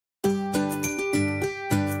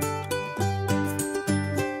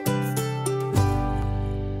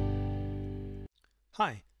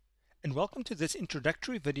Hi, and welcome to this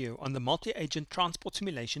introductory video on the Multi-Agent Transport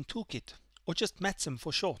Simulation Toolkit, or just MATSim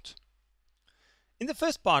for short. In the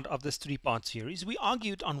first part of this three-part series, we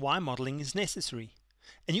argued on why modeling is necessary,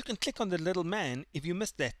 and you can click on the little man if you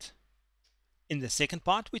missed that. In the second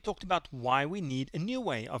part, we talked about why we need a new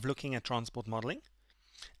way of looking at transport modeling,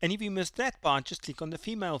 and if you missed that part, just click on the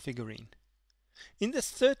female figurine. In this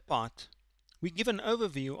third part, we give an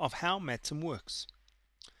overview of how MATSim works.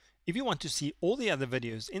 If you want to see all the other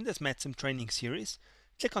videos in this MATSim training series,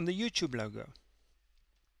 click on the YouTube logo.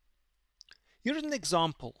 Here's an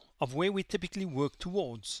example of where we typically work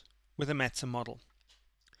towards with a MATSim model.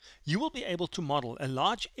 You will be able to model a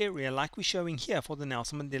large area like we're showing here for the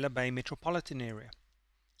Nelson Mandela Bay metropolitan area.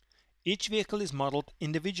 Each vehicle is modeled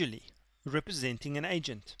individually, representing an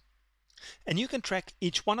agent, and you can track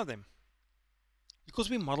each one of them because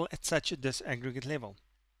we model at such a disaggregate level.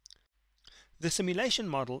 The simulation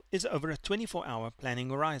model is over a 24-hour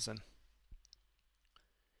planning horizon.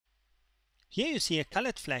 Here you see a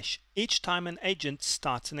colored flash each time an agent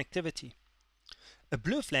starts an activity. A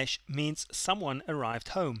blue flash means someone arrived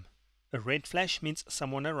home. A red flash means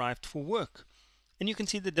someone arrived for work. And you can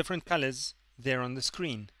see the different colors there on the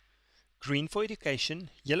screen. Green for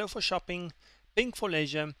education, yellow for shopping, pink for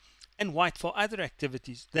leisure, and white for other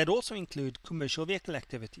activities that also include commercial vehicle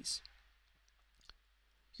activities.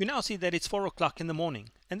 You now see that it's 4 o'clock in the morning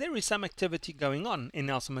and there is some activity going on in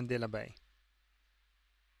Nelson Mandela Bay.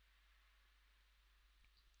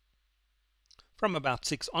 From about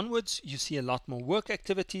 6 onwards, you see a lot more work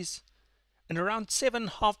activities, and around 7,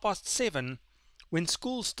 7:30, when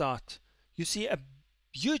schools start, you see a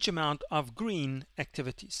huge amount of green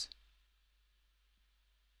activities.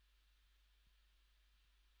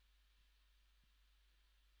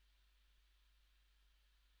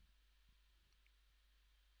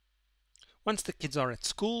 Once the kids are at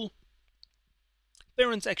school,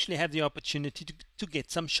 parents actually have the opportunity to get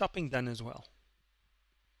some shopping done as well.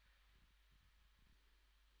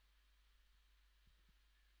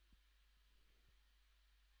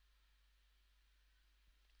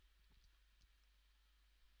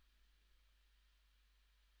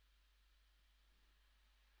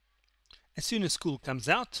 As soon as school comes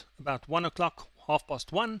out, about 1 o'clock,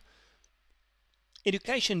 1:30,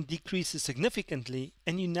 education decreases significantly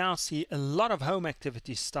and you now see a lot of home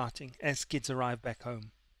activities starting as kids arrive back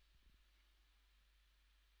home.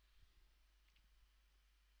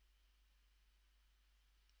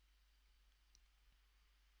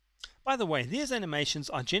 By the way, these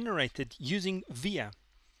animations are generated using VIA,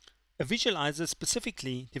 a visualizer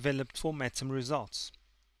specifically developed for MATSim results.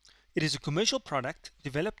 It is a commercial product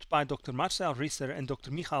developed by Dr. Marcel Rieser and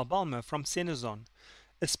Dr. Michael Balmer from Senozon,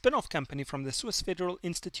 a spin-off company from the Swiss Federal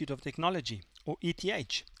Institute of Technology, or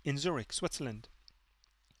ETH, in Zurich, Switzerland.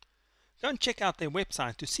 Go and check out their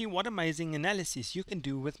website to see what amazing analysis you can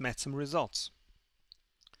do with MATSim results.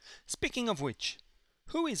 Speaking of which,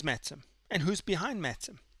 who is MATSim and who's behind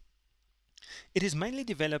MATSim? It is mainly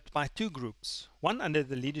developed by two groups, one under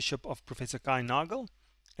the leadership of Professor Kai Nagel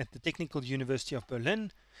at the Technical University of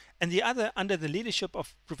Berlin, and the other under the leadership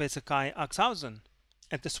of Professor Kai Axhausen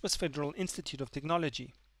at the Swiss Federal Institute of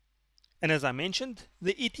Technology. And as I mentioned,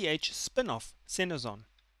 the ETH spin-off, Senozon.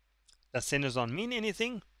 Does Senozon mean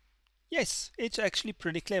anything? Yes, it's actually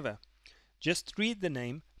pretty clever. Just read the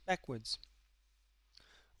name backwards.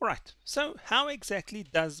 Alright, so how exactly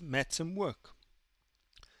does MATSim work?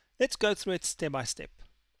 Let's go through it step by step.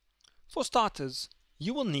 For starters,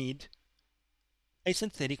 you will need a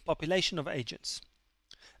synthetic population of agents.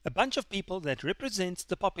 A bunch of people that represents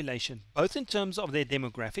the population both in terms of their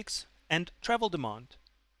demographics and travel demand.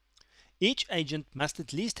 Each agent must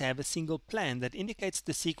at least have a single plan that indicates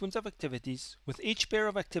the sequence of activities with each pair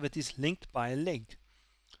of activities linked by a leg.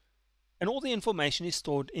 And all the information is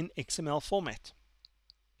stored in XML format.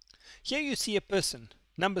 Here you see a person,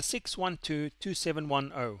 number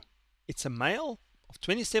 6122710. It's a male of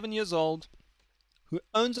 27 years old who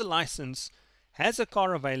owns a license, has a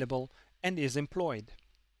car available, and is employed.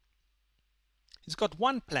 He's got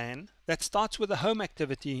one plan that starts with a home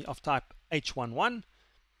activity of type H11.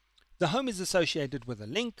 The home is associated with a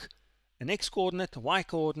link, an X coordinate, a Y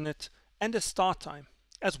coordinate, and a start time,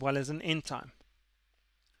 as well as an end time.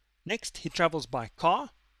 Next, he travels by car,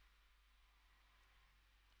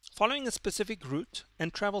 following a specific route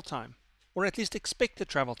and travel time, or at least expected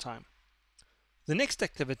travel time. The next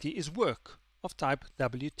activity is work of type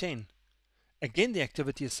W10. Again, the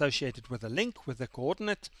activity associated with a link with a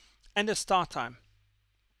coordinate and a start time.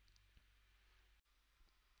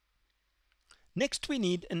 Next, we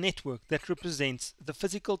need a network that represents the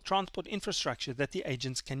physical transport infrastructure that the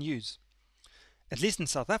agents can use. At least in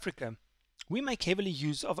South Africa, we make heavily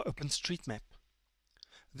use of OpenStreetMap.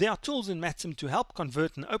 There are tools in MATSim to help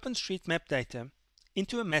convert an OpenStreetMap data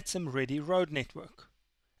into a MATSim-ready road network.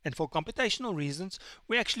 And for computational reasons,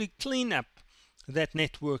 we actually clean up that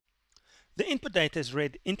network. The input data is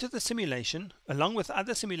read into the simulation along with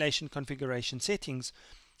other simulation configuration settings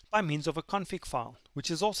by means of a config file,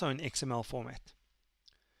 which is also in XML format.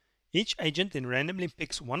 Each agent then randomly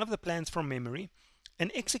picks one of the plans from memory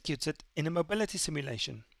and executes it in a mobility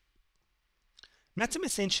simulation. MATSim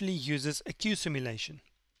essentially uses a queue simulation.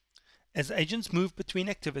 As agents move between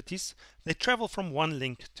activities, they travel from one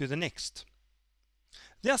link to the next.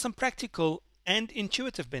 There are some practical and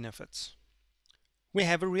intuitive benefits. We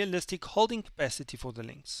have a realistic holding capacity for the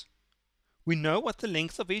links. We know what the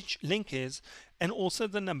length of each link is and also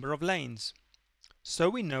the number of lanes. So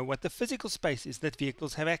we know what the physical space is that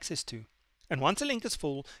vehicles have access to. And once a link is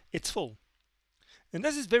full, it's full. And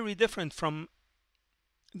this is very different from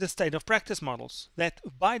the state of practice models that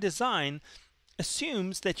by design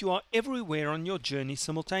assumes that you are everywhere on your journey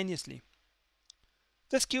simultaneously.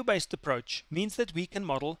 This queue-based approach means that we can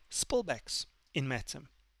model spillbacks in MATSim.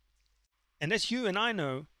 And as you and I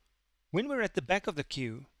know, when we're at the back of the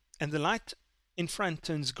queue and the light in front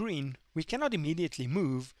turns green, we cannot immediately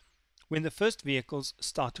move when the first vehicles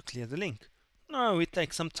start to clear the link. No, it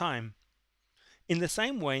takes some time. In the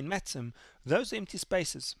same way in MATSim, those empty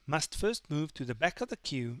spaces must first move to the back of the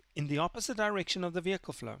queue in the opposite direction of the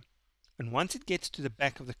vehicle flow. And once it gets to the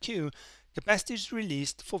back of the queue, capacity is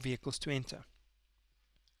released for vehicles to enter.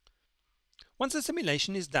 Once the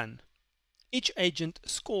simulation is done, each agent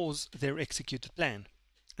scores their executed plan,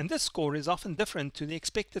 and this score is often different to the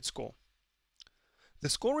expected score. The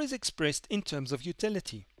score is expressed in terms of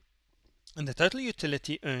utility, and the total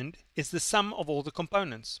utility earned is the sum of all the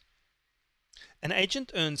components. An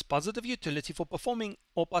agent earns positive utility for performing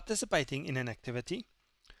or participating in an activity,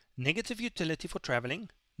 negative utility for traveling,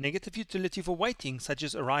 negative utility for waiting, such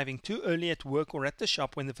as arriving too early at work or at the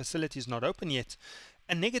shop when the facility is not open yet,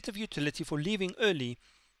 and negative utility for leaving early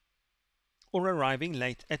or arriving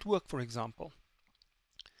late at work, for example.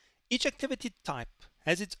 Each activity type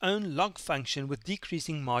has its own log function with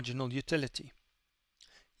decreasing marginal utility.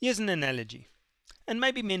 Here's an analogy, and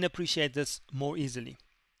maybe men appreciate this more easily.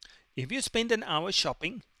 If you spend an hour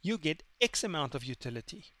shopping, you get X amount of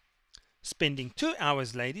utility. Spending 2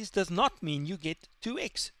 hours, ladies, does not mean you get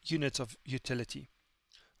 2x units of utility,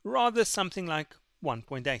 rather something like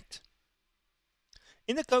 1.8.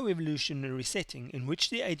 In the co-evolutionary setting in which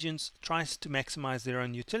the agents tries to maximize their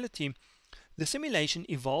own utility, the simulation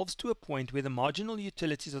evolves to a point where the marginal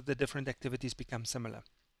utilities of the different activities become similar.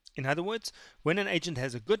 In other words, when an agent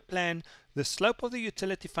has a good plan, the slope of the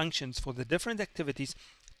utility functions for the different activities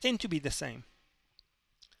tend to be the same.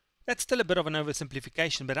 That's still a bit of an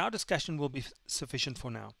oversimplification, but our discussion will be sufficient for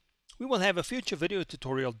now. We will have a future video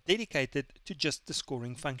tutorial dedicated to just the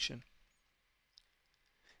scoring function.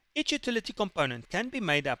 Each utility component can be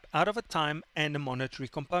made up out of a time and a monetary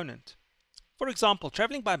component. For example,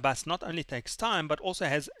 traveling by bus not only takes time, but also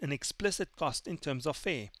has an explicit cost in terms of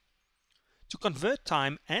fare. To convert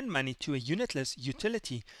time and money to a unitless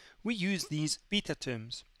utility, we use these beta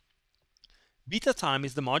terms. Beta time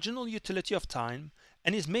is the marginal utility of time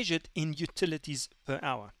and is measured in utilities per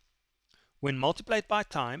hour. When multiplied by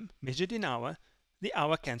time, measured in hour, the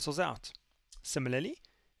hour cancels out. Similarly,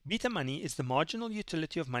 beta money is the marginal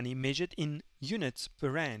utility of money measured in units per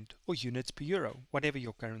rand or units per euro, whatever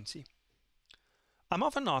your currency. I'm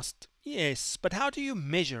often asked, yes, but how do you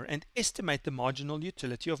measure and estimate the marginal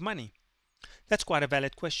utility of money? That's quite a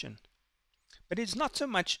valid question. But it's not so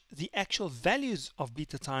much the actual values of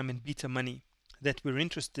beta time and beta money that we're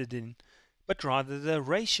interested in, but rather the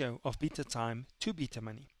ratio of beta time to beta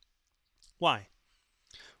money. Why?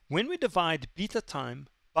 When we divide beta time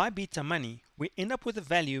by beta money, we end up with a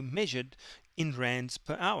value measured in rands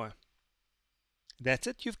per hour. That's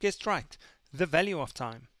it, you've guessed right, the value of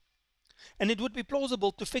time. And it would be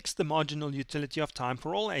plausible to fix the marginal utility of time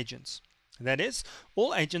for all agents. That is,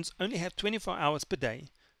 all agents only have 24 hours per day,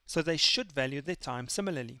 so they should value their time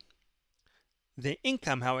similarly. Their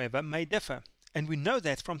income, however, may differ, and we know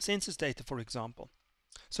that from census data, for example.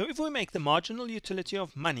 So if we make the marginal utility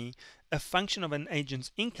of money a function of an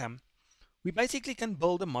agent's income, we basically can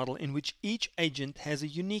build a model in which each agent has a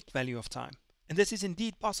unique value of time. And this is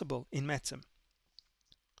indeed possible in MATSim.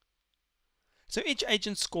 So each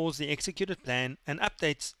agent scores the executed plan and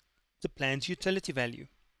updates the plan's utility value.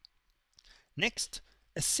 Next,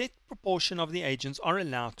 a set proportion of the agents are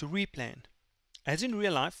allowed to replan. As in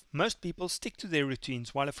real life, most people stick to their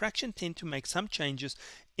routines, while a fraction tend to make some changes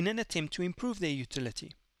in an attempt to improve their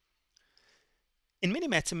utility. In many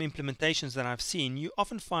MATSim implementations that I've seen, you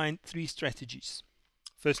often find three strategies.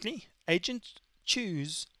 Firstly, agents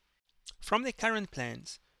choose from their current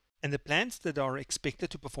plans, and the plans that are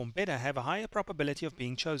expected to perform better have a higher probability of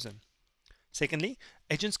being chosen. Secondly,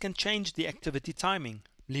 agents can change the activity timing,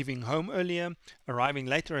 leaving home earlier, arriving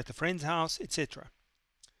later at a friend's house, etc.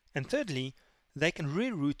 And thirdly, they can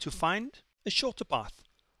reroute to find a shorter path,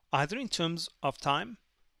 either in terms of time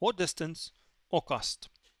or distance or cost.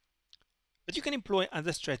 But you can employ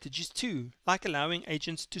other strategies too, like allowing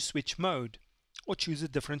agents to switch mode or choose a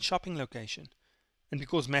different shopping location. And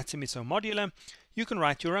because MATSim is so modular, you can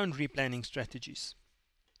write your own replanning strategies.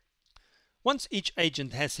 Once each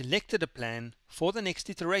agent has selected a plan for the next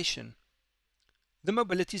iteration, the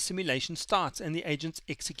mobility simulation starts and the agents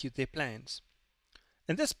execute their plans.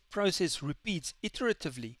 And this process repeats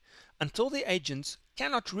iteratively until the agents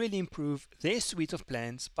cannot really improve their suite of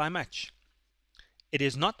plans by much. It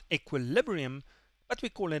is not equilibrium, but we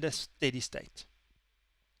call it a steady state.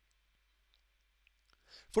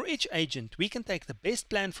 For each agent, we can take the best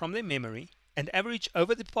plan from their memory and average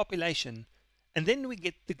over the population, and then we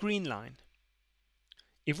get the green line.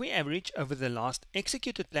 If we average over the last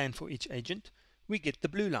executed plan for each agent, we get the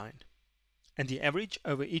blue line. And the average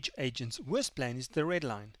over each agent's worst plan is the red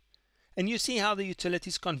line. And you see how the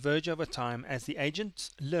utilities converge over time as the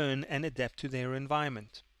agents learn and adapt to their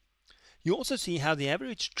environment. You also see how the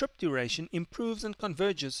average trip duration improves and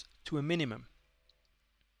converges to a minimum.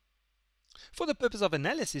 For the purpose of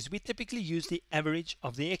analysis, we typically use the average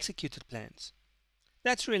of the executed plans.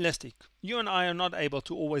 That's realistic. You and I are not able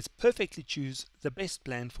to always perfectly choose the best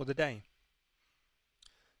plan for the day.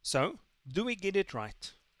 So, do we get it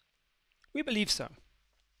right? We believe so.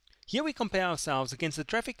 Here we compare ourselves against the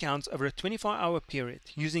traffic counts over a 24-hour period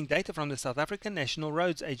using data from the South African National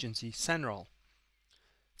Roads Agency, SANRAL,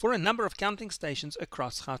 for a number of counting stations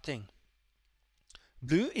across Gauteng.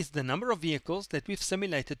 Blue is the number of vehicles that we've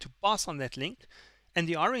simulated to pass on that link, and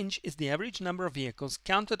the orange is the average number of vehicles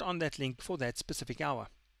counted on that link for that specific hour.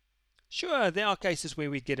 Sure, there are cases where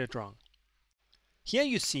we get it wrong. Here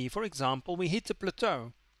you see, for example, we hit a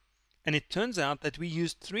plateau, and it turns out that we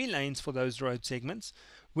used 3 lanes for those road segments,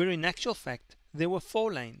 where in actual fact there were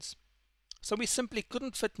 4 lanes. So we simply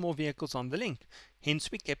couldn't fit more vehicles on the link,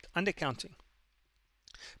 hence we kept undercounting.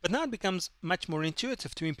 But now it becomes much more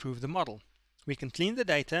intuitive to improve the model. We can clean the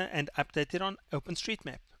data and update it on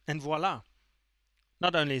OpenStreetMap, and voila!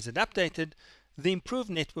 Not only is it updated, the improved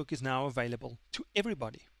network is now available to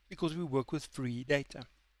everybody because we work with free data.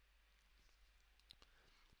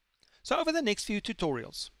 So over the next few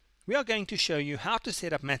tutorials, we are going to show you how to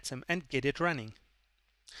set up MATSim and get it running.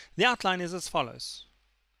 The outline is as follows.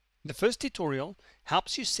 The first tutorial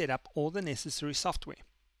helps you set up all the necessary software.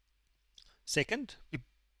 Second,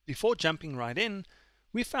 before jumping right in,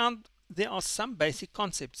 we found there are some basic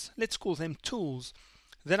concepts, let's call them tools,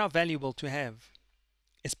 that are valuable to have,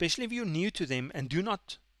 especially if you're new to them and do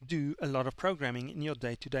not do a lot of programming in your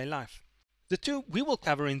day-to-day life. The two we will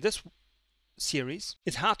cover in this series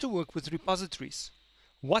is how to work with repositories.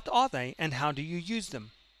 What are they and how do you use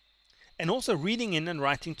them? And also reading in and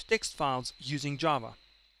writing to text files using Java.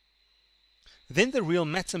 Then the real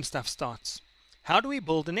MATSim stuff starts. How do we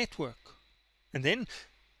build a network? And then,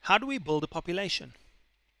 how do we build a population?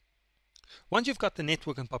 Once you've got the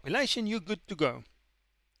network and population, you're good to go.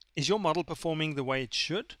 Is your model performing the way it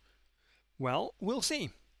should? Well, we'll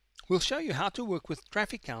see. We'll show you how to work with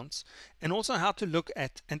traffic counts and also how to look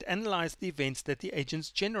at and analyze the events that the agents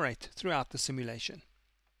generate throughout the simulation.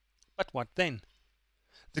 But what then?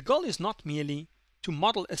 The goal is not merely to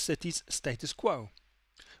model a city's status quo.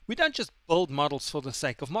 We don't just build models for the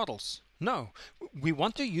sake of models. No, we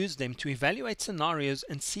want to use them to evaluate scenarios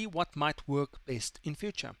and see what might work best in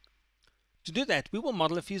future. To do that, we will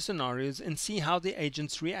model a few scenarios and see how the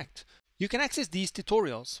agents react. You can access these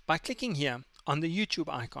tutorials by clicking here on the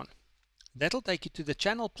YouTube icon. That'll take you to the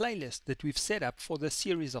channel playlist that we've set up for this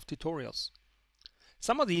series of tutorials.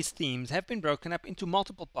 Some of these themes have been broken up into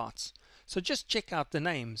multiple parts, so just check out the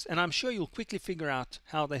names and I'm sure you'll quickly figure out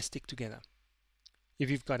how they stick together. If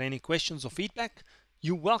you've got any questions or feedback,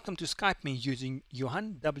 you're welcome to Skype me using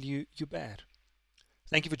Johan W. Hubert.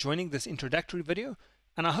 Thank you for joining this introductory video,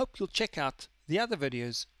 and I hope you'll check out the other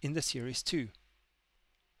videos in the series too.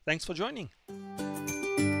 Thanks for joining.